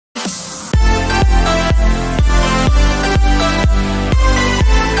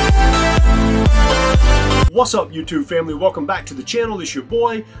What's up, YouTube family? Welcome back to the channel. It's your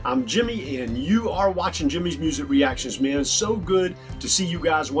boy, I'm Jimmy, and you are watching Jimmy's Music Reactions, man. So good to see you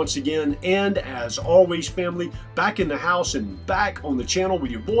guys once again. And as always, family, back in the house and back on the channel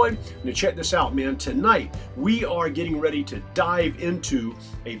with your boy. Now check this out, man. Tonight, we are getting ready to dive into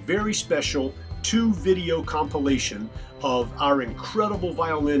a very special 2-video compilation of our incredible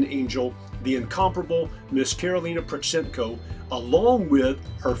violin angel, the incomparable Miss Karolina Protsenko, along with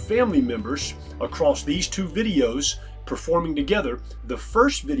her family members across these 2 videos performing together. The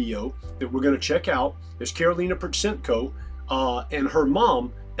first video that we're going to check out is Karolina Protsenko and her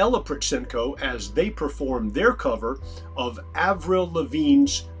mom, Ella Protsenko, as they perform their cover of Avril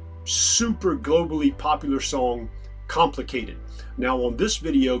Lavigne's super globally popular song, Complicated. Now on this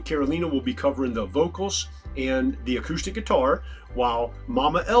video, Karolina will be covering the vocals and the acoustic guitar, while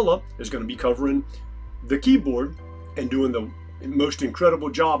Mama Ella is going to be covering the keyboard and doing the most incredible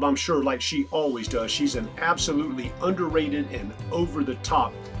job, I'm sure, like she always does. She's an absolutely underrated and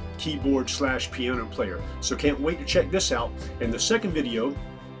over-the-top keyboard / piano player. So can't wait to check this out. In the second video,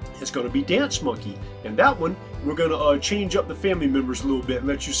 it's going to be Dance Monkey, and that one we're going to change up the family members a little bit and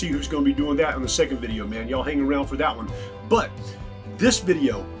let you see who's going to be doing that in the second video, man. Y'all hang around for that one. But this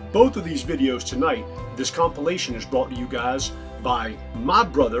video, both of these videos tonight, this compilation is brought to you guys by my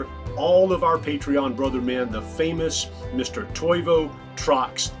brother, all of our Patreon brother, man, the famous Mr. Toivo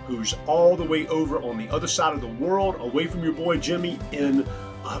Trox, who's all the way over on the other side of the world, away from your boy Jimmy, in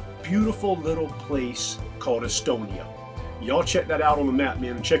a beautiful little place called Estonia. Y'all check that out on the map,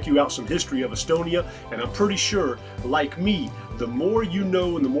 man, and check you out some history of Estonia. And I'm pretty sure, like me, the more you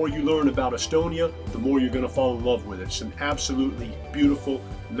know and the more you learn about Estonia, the more you're going to fall in love with it. It's an absolutely beautiful,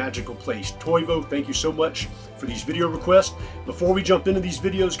 magical place. Toivo, thank you so much for these video requests. Before we jump into these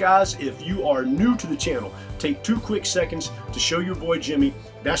videos, guys, if you are new to the channel, take 2 quick seconds to show your boy Jimmy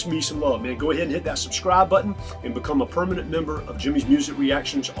that's me some love, man. Go ahead and hit that subscribe button and become a permanent member of Jimmy's Music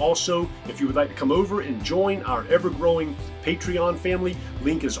Reactions. Also, if you would like to come over and join our ever-growing Patreon family,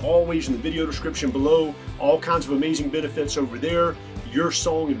 link is always in the video description below. All kinds of amazing benefits over there. Your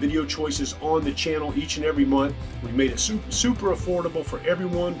song and video choices on the channel each and every month. We've made it super affordable for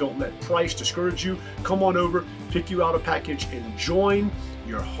everyone. Don't let price discourage you. Come on over, pick you out a package, and join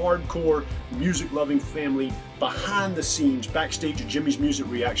your hardcore music-loving family behind the scenes, backstage at Jimmy's Music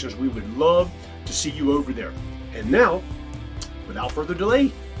Reactions. We would love to see you over there. And now, without further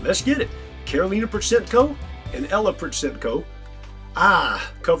delay, let's get it. Karolina Protsenko and Ella Protsenko,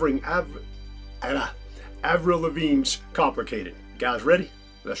 covering Avril Lavigne's Complicated. Guys, ready?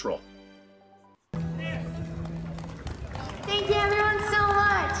 Let's roll. Thank you everyone so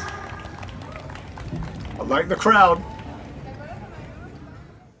much. I like the crowd.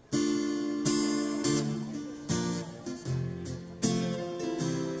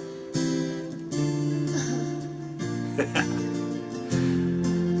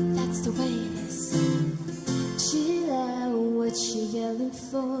 That's the way it is. Chill out, what you yelling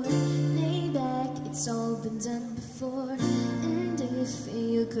for? Lay back, it's all been done before. And if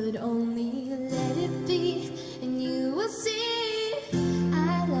you could only let it be, and you will see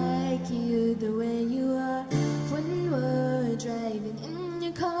I like you the way you are. When we're driving in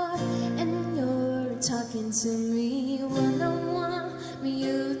your car and you're talking to me one-on-one,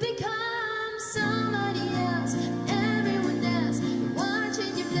 you've become somebody else. Everyone else, you're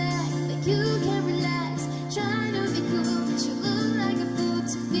watching your back like you can't relax. Trying to be cool, but you look like a fool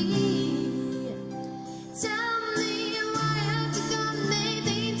to me. Tell me why I have to make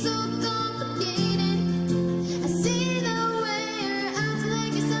things so complicated. I see the way you're acting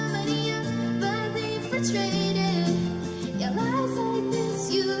like you're somebody else, but they frustrated. Your lies like this,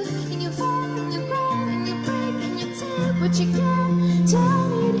 you and you fall and you cry and you break and you take what you can,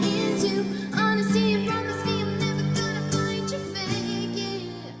 turn it into honesty. And promise me I'm never gonna find you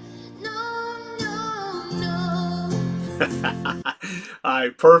faking. No, no, no. All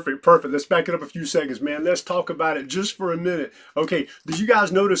right, perfect. Let's back it up a few seconds, man. Let's talk about it just for a minute. Okay, did you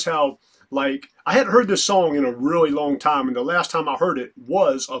guys notice how, like, I hadn't heard this song in a really long time, and the last time I heard it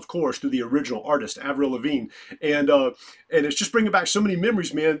was, of course, through the original artist, Avril Lavigne, and it's just bringing back so many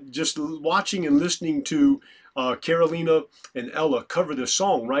memories, man, just watching and listening to Karolina and Ella cover this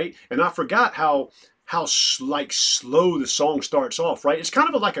song, right? And I forgot how like slow the song starts off, right? It's kind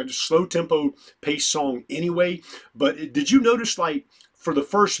of like a slow tempo pace song anyway, but did you notice, like, for the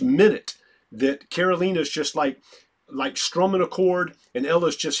first minute that Karolina's just like strumming a chord and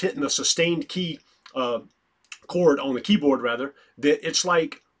Ella's just hitting a sustained key chord on the keyboard, rather, that it's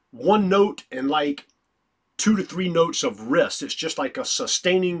like one note and like 2 to 3 notes of rest. It's just like a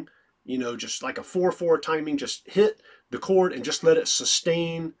sustaining, you know, just like a 4/4 timing, just hit the chord and just let it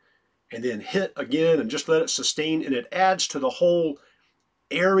sustain and then hit again and just let it sustain, and it adds to the whole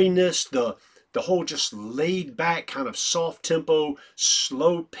airiness, the whole just laid back kind of soft tempo,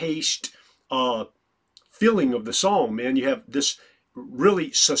 slow paced feeling of the song, man. You have this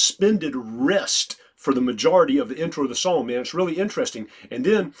really suspended rest for the majority of the intro of the song, man. It's really interesting. And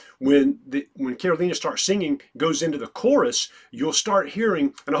then when Karolina starts singing, goes into the chorus, you'll start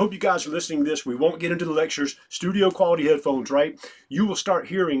hearing, and I hope you guys are listening to this, we won't get into the lectures, studio quality headphones, right? You will start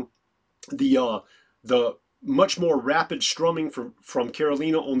hearing the much more rapid strumming from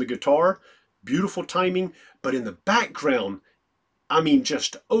Karolina on the guitar, beautiful timing, but in the background, I mean,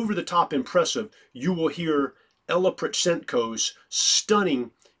 just over the top impressive, you will hear Ella Protsenko's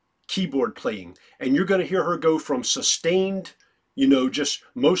stunning keyboard playing, and you're going to hear her go from sustained, you know, just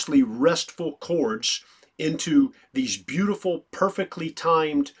mostly restful chords into these beautiful, perfectly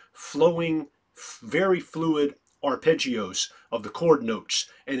timed, flowing, very fluid arpeggios of the chord notes,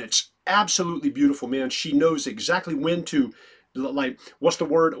 and it's absolutely beautiful, man. She knows exactly when to, like, what's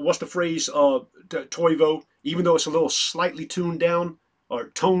the phrase, Toivo, even though it's a little slightly tuned down, or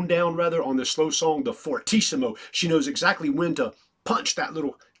toned down rather, on this slow song, the fortissimo, she knows exactly when to punch that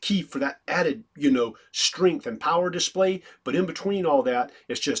little key for that added, you know, strength and power display. But in between all that,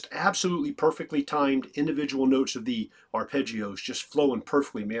 it's just absolutely perfectly timed individual notes of the arpeggios just flowing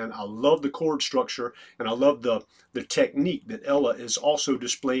perfectly, man. I love the chord structure, and I love the technique that Ella is also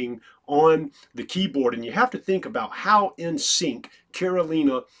displaying on the keyboard. And you have to think about how in sync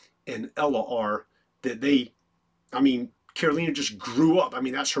Karolina and Ella are, that they, I mean, Karolina just grew up. I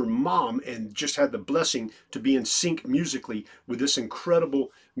mean, that's her mom, and just had the blessing to be in sync musically with this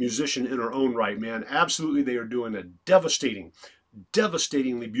incredible musician in her own right, man. Absolutely, they are doing a devastatingly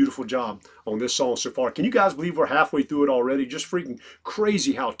beautiful job on this song so far. Can you guys believe we're halfway through it already? Just freaking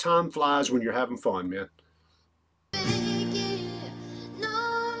crazy how time flies when you're having fun, man.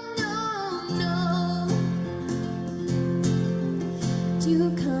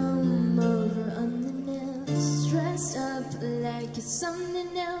 You come over unannounced, dressed up like it's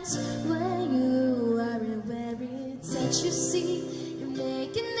something else. Where you are and where it's at, you see, you're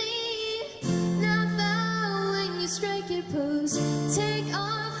making me not bow when you strike your pose. Take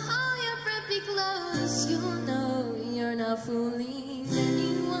off all your preppy clothes. You know you're not fooling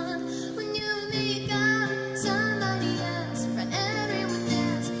anyone when you make up somebody else. Right, everyone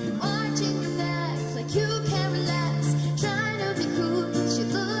else watching your back like you can't relax. Trying to be cool, but you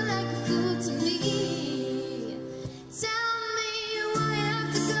look like a fool to me. Tell me why you have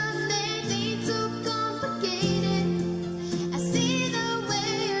to come make me too complicated. I see the way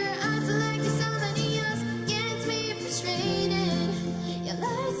your eyes are like somebody else, gets me frustrated. Your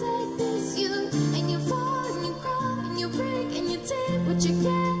lies like this, you, and you fall and you crawl and you break and you take what you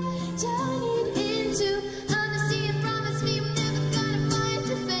can, turn it into honesty and promise me we're never gonna find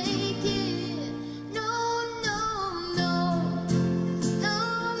you fake it. No, no, no, no,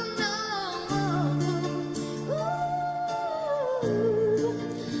 no. Ooh,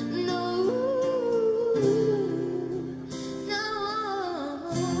 no, no.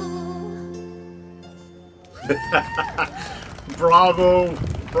 Bravo,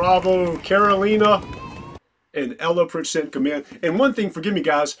 bravo, Karolina and Ella Protsenko, man. And one thing, forgive me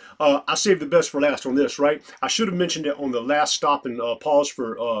guys, I saved the best for last on this, right? I should have mentioned it on the last stop and pause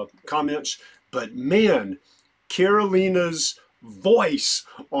for comments, but man, Karolina's voice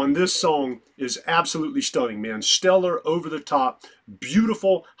on this song is absolutely stunning, man. Stellar, over the top,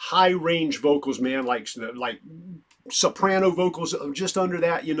 beautiful high range vocals, man, like soprano vocals just under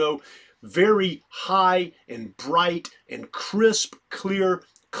that, you know, very high and bright and crisp, clear,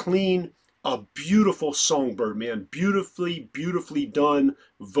 clean, a beautiful songbird, man. Beautifully done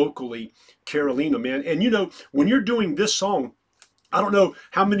vocally, Karolina, man. And you know, when you're doing this song, I don't know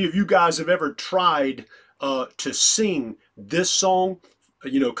how many of you guys have ever tried to sing this song,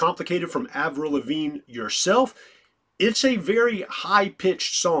 you know, Complicated from Avril Lavigne yourself. It's a very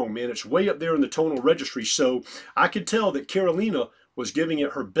high-pitched song, man. It's way up there in the tonal registry. So I could tell that Karolina was giving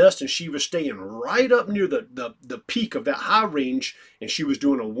it her best, and she was staying right up near the peak of that high range, and she was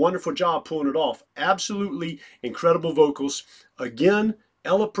doing a wonderful job pulling it off. Absolutely incredible vocals. Again,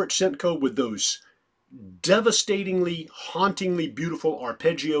 Ella Protsenko with those devastatingly, hauntingly beautiful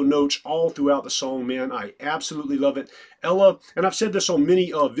arpeggio notes all throughout the song, man. I absolutely love it. Ella, and I've said this on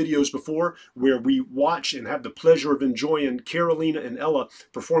many videos before, where we watch and have the pleasure of enjoying Karolina and Ella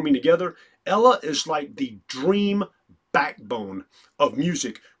performing together. Ella is like the dream backbone of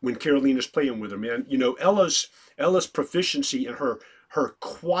music when Karolina's playing with her, man. You know, Ella's proficiency and her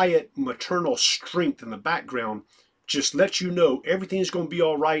quiet maternal strength in the background just lets you know everything's going to be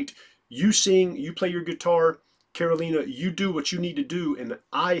all right. You sing, you play your guitar, Karolina, you do what you need to do, and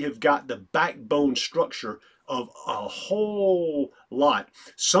I have got the backbone structure of a whole lot,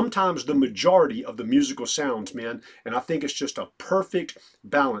 sometimes the majority of the musical sounds, man. And I think it's just a perfect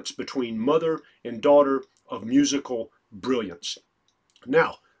balance between mother and daughter of musical brilliance.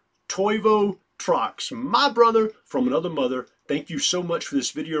 Now, Toivo Trox, my brother from another mother, thank you so much for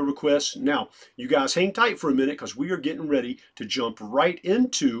this video request. Now, you guys hang tight for a minute because we are getting ready to jump right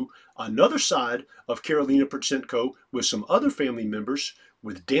into another side of Karolina Protsenko with some other family members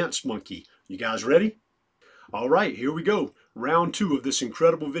with Dance Monkey. You guys ready? All right, here we go. Round 2 of this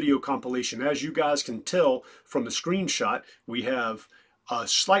incredible video compilation. As you guys can tell from the screenshot, we have a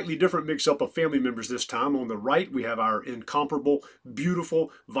slightly different mix-up of family members this time. On the right, we have our incomparable,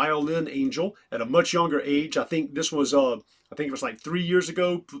 beautiful violin angel at a much younger age. I think this was, I think it was like 3 years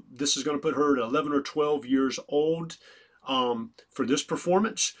ago. This is going to put her at 11 or 12 years old for this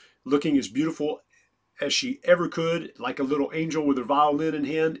performance, looking as beautiful as she ever could, like a little angel with her violin in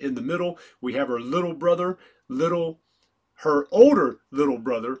hand. In the middle, we have her little brother, her older little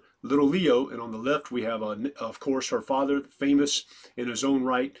brother, little Leo, and on the left we have, of course, her father, famous in his own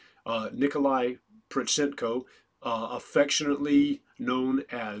right, Nikolai Protsenko, affectionately known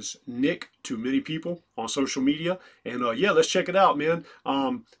as Nick to many people on social media. And yeah, let's check it out, man.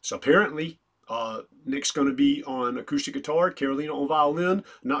 So apparently, Nick's going to be on acoustic guitar, Karolina on violin.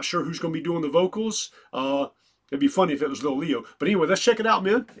 Not sure who's going to be doing the vocals. It'd be funny if it was little Leo. But anyway, let's check it out,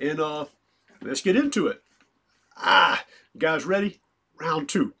 man, and let's get into it. You guys ready? Round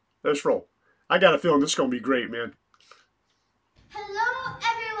 2. Let's roll. I got a feeling this is going to be great, man. Hello,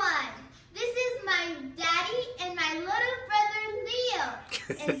 everyone. This is my daddy and my little brother, Leo.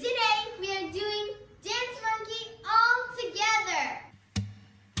 And today, we are doing Dance Monkey all together.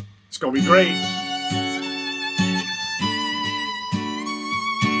 It's going to be great.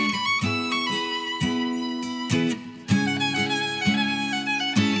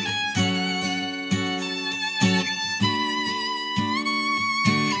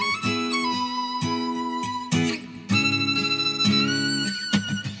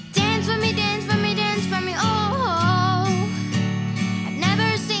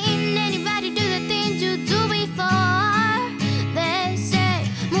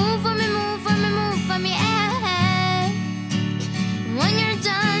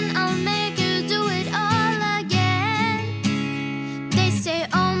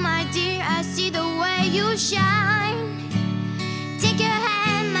 Shine. Take your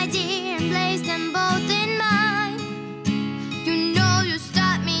hand, my dear, and place them both in mine. You know you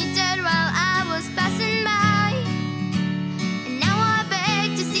stopped me dead while I was passing by, and now I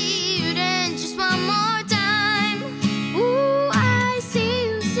beg to see you dance just one more time. Ooh, I see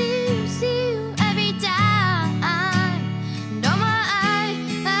you, see you, see you every time. And oh my, I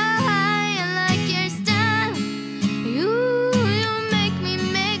like your style. You make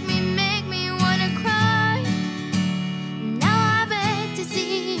me wanna cry. Now I beg to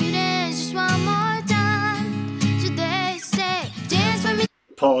see you dance just one more time. So they say, dance for me.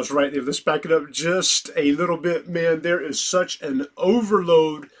 Pause right there. Let's back it up just a little bit, man. There is such an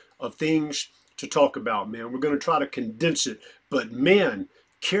overload of things to talk about, man. We're going to try to condense it. But man,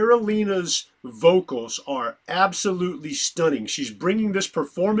 Karolina's vocals are absolutely stunning. She's bringing this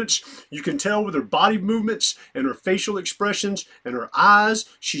performance. You can tell with her body movements and her facial expressions and her eyes.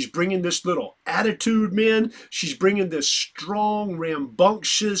 She's bringing this little attitude, man. She's bringing this strong,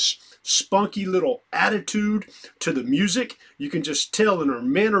 rambunctious, spunky little attitude to the music. You can just tell in her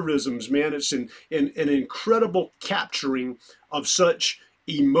mannerisms, man. It's an incredible capturing of such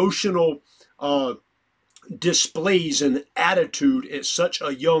emotional displays and attitude at such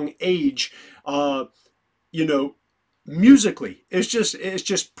a young age. You know, musically, it's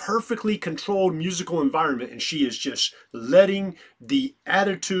just perfectly controlled musical environment, and she is just letting the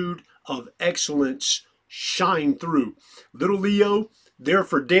attitude of excellence shine through. Little Leo there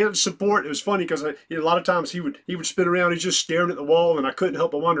for dance support. It was funny because a lot of times he would spin around, he's just staring at the wall, and I couldn't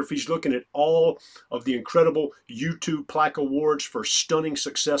help but wonder if he's looking at all of the incredible YouTube plaque awards for stunning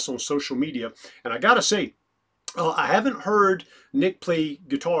success on social media. And I gotta say, I haven't heard Nick play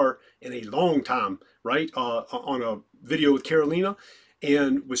guitar in a long time, right? On a video with Karolina,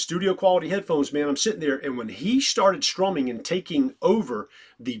 and with studio quality headphones, man, I'm sitting there, and when he started strumming and taking over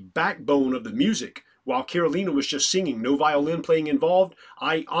the backbone of the music, while Karolina was just singing, no violin playing involved,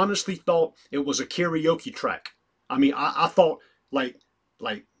 I honestly thought it was a karaoke track. I mean, I thought like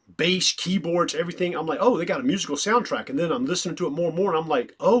bass, keyboards, everything. I'm like, oh, they got a musical soundtrack. And then I'm listening to it more and more, and I'm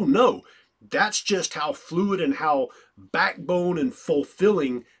like, oh no, That's just how fluid and how backbone and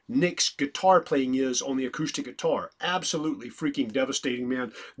fulfilling Nick's guitar playing is on the acoustic guitar. Absolutely freaking devastating,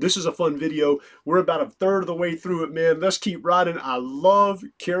 man. This is a fun video. We're about a third of the way through it, man. Let's keep riding. I love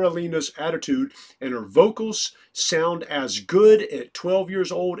Karolina's attitude, and her vocals sound as good at 12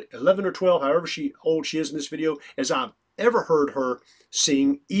 years old, 11 or 12, however old she is in this video, as I've ever heard her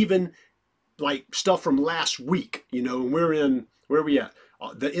sing, even like stuff from last week. You know, and we're in, where are we at?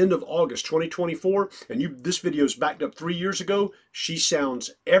 The end of August 2024, and this video is backed up 3 years ago. She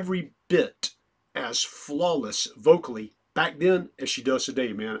sounds every bit as flawless vocally back then as she does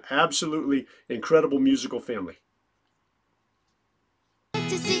today, man. Absolutely incredible musical family.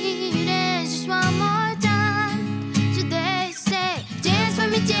 To see you dance just one more time. So they say, dance for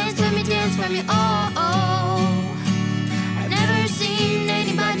me, dance for me, dance for me, oh, oh. I've never seen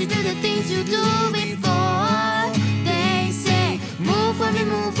anybody do the things you do before. They say, move for me,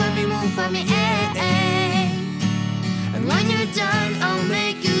 move for me, move for me, eh, eh. And when you're done, I'll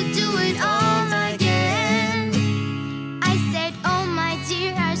make you do it all again. I said, oh my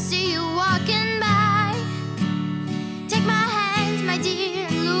dear, I see you walking by. Take my hands, my dear,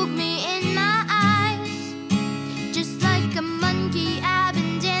 look me in my eyes. Just like a monkey, I've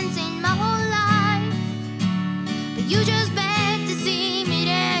been dancing my whole life. But you just beg to see me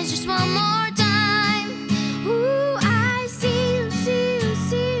dance just one more time. Ooh, I see you, see you,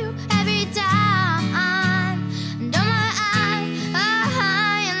 see you every time. And oh my,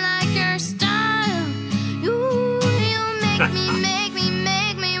 I like your style. You make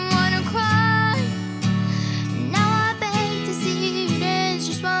me wanna cry. Now I beg to see you dance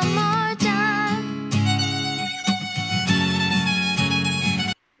just one more time.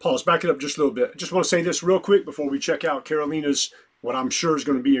 Pause, back it up just a little bit. I just want to say this real quick before we check out Karolina's, what I'm sure is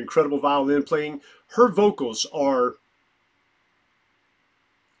going to be incredible violin playing. Her vocals are,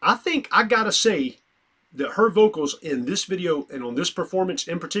 I think I gotta say that her vocals in this video and on this performance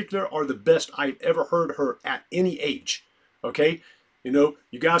in particular are the best I've ever heard her at any age. Okay? You know,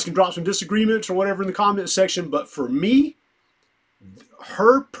 you guys can drop some disagreements or whatever in the comment section, but for me,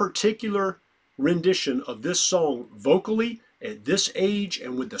 her particular rendition of this song vocally at this age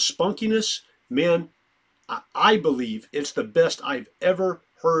and with the spunkiness, man, I believe it's the best I've ever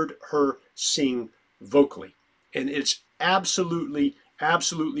heard her sing vocally. And it's absolutely,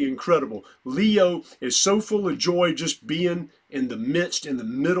 absolutely incredible. Leo is so full of joy just being in the midst, in the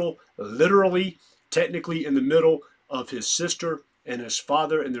middle, literally, technically in the middle of his sister and his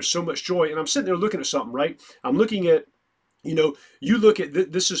father, and there's so much joy. And I'm sitting there looking at something, right? I'm looking at, you know, you look at,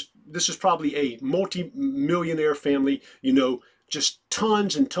 this is probably a multi-millionaire family, you know, just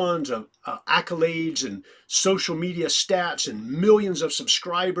tons and tons of accolades and social media stats and millions of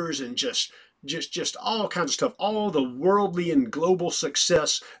subscribers and just all kinds of stuff, all the worldly and global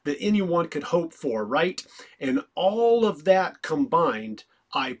success that anyone could hope for, right? And all of that combined,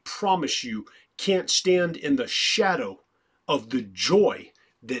 I promise you, can't stand in the shadow of the joy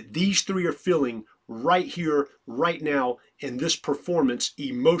that these three are feeling right here, right now, in this performance,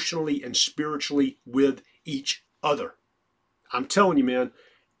 emotionally and spiritually with each other. I'm telling you, man,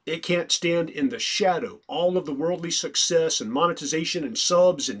 it can't stand in the shadow. All of the worldly success and monetization and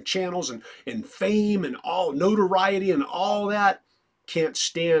subs and channels and fame and all notoriety and all that can't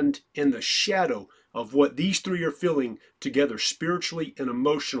stand in the shadow of what these three are feeling together spiritually and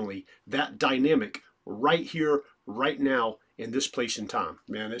emotionally. That dynamic right here, right now, in this place and time.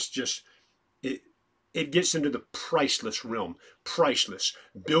 Man, it's just, it gets into the priceless realm. Priceless.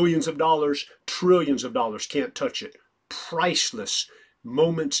 Billions of dollars, trillions of dollars can't touch it. Priceless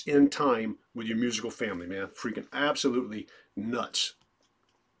moments in time with your musical family, man. Freaking absolutely nuts.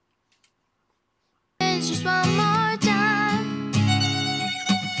 It's just one more time.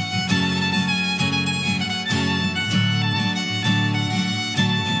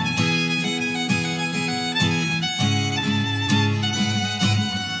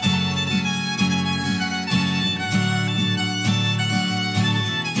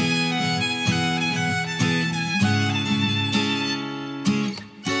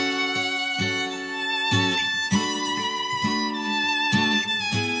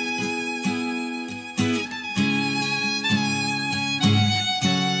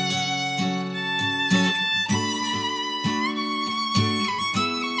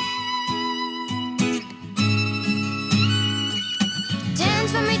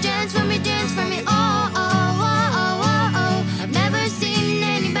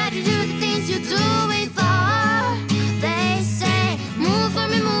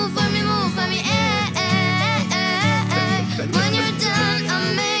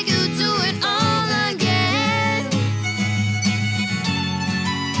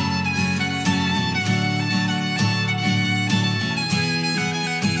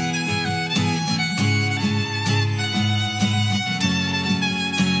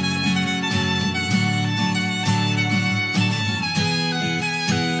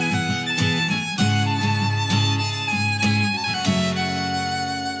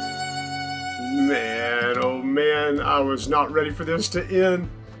 was not ready for this to end.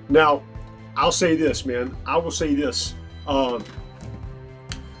 Now, I'll say this, man. I will say this. I've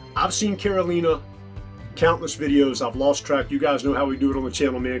seen Karolina countless videos. I've lost track. You guys know how we do it on the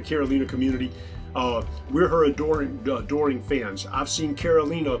channel, man. Karolina community. We're her adoring fans. I've seen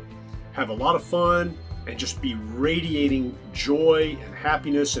Karolina have a lot of fun and just be radiating joy and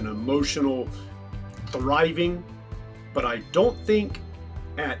happiness and emotional thriving. But I don't think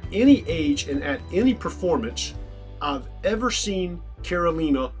at any age and at any performance I've ever seen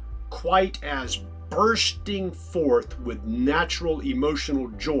Karolina quite as bursting forth with natural emotional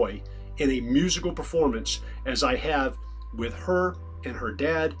joy in a musical performance as I have with her and her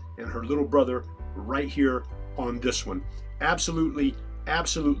dad and her little brother right here on this one. Absolutely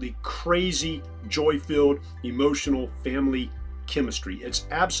crazy, joy-filled, emotional family chemistry. It's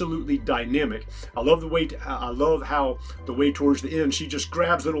absolutely dynamic. I love how the way towards the end she just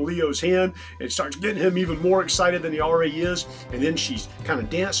grabs little Leo's hand and starts getting him even more excited than he already is, and then she's kind of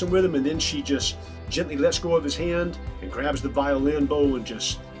dancing with him, and then she just gently lets go of his hand and grabs the violin bow and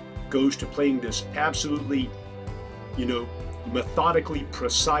just goes to playing this absolutely, you know, methodically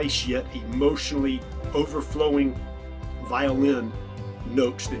precise yet emotionally overflowing violin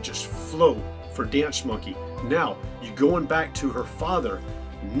notes that just flow for Dance Monkey. Now, you're going back to her father,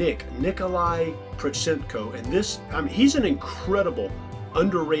 Nikolai Protsenko, and this, I mean, he's an incredible,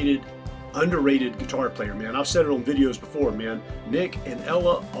 underrated guitar player, man. I've said it on videos before, man. Nick and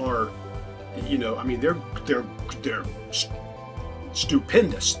Ella are, you know, I mean, they're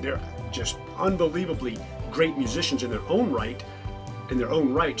stupendous. They're just unbelievably great musicians in their own right, in their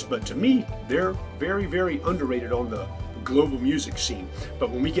own rights. But to me, they're very underrated on the global music scene.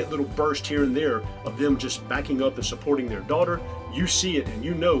 But when we get little bursts here and there of them just backing up and supporting their daughter, you see it and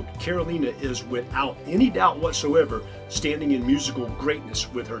you know Karolina is without any doubt whatsoever standing in musical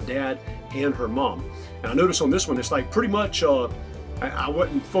greatness with her dad and her mom. And I notice on this one, it's like pretty much I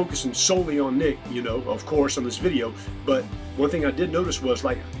wasn't focusing solely on Nick, you know, of course, on this video, but one thing I did notice was,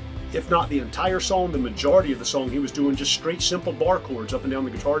 like, if not the entire song, the majority of the song, he was doing just straight simple bar chords up and down the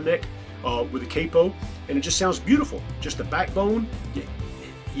guitar neck with a capo, and it just sounds beautiful. Just the backbone,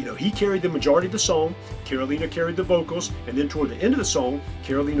 you know, he carried the majority of the song, Karolina carried the vocals, and then toward the end of the song,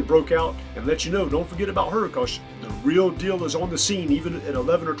 Karolina broke out and let you know, don't forget about her, because the real deal is on the scene even at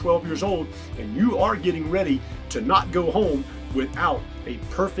 11 or 12 years old, and you are getting ready to not go home without a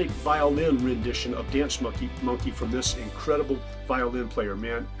perfect violin rendition of Dance Monkey from this incredible violin player,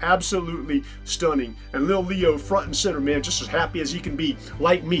 man. Absolutely stunning. And little Leo front and center, man, just as happy as he can be.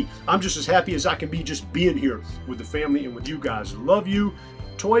 Like me, I'm just as happy as I can be just being here with the family and with you guys. Love you.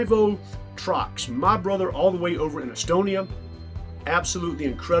 Toivo Trox, my brother all the way over in Estonia. Absolutely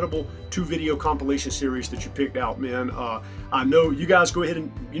incredible 2-video compilation series that you picked out, man. I know you guys go ahead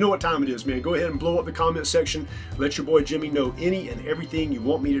and, you know what time it is, man. Go ahead and blow up the comment section. Let your boy Jimmy know any and everything you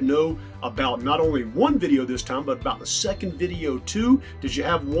want me to know about not only one video this time, but about the second video too. Did you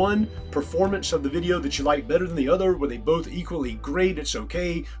have one performance of the video that you liked better than the other? Were they both equally great? It's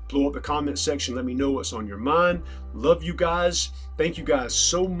okay. Blow up the comment section. Let me know what's on your mind. Love you guys. Thank you guys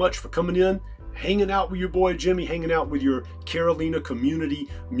so much for coming in, hanging out with your boy Jimmy, hanging out with your Karolina community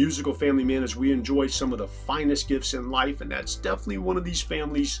musical family, man, as we enjoy some of the finest gifts in life, and that's definitely one of these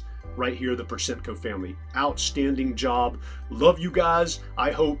families right here, the Protsenko family. Outstanding job. Love you guys.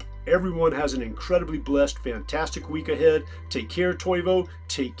 I hope everyone has an incredibly blessed, fantastic week ahead. Take care, Toivo.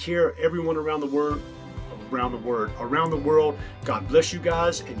 Take care, everyone around the world. God bless you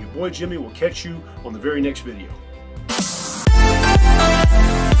guys, and your boy Jimmy will catch you on the very next video.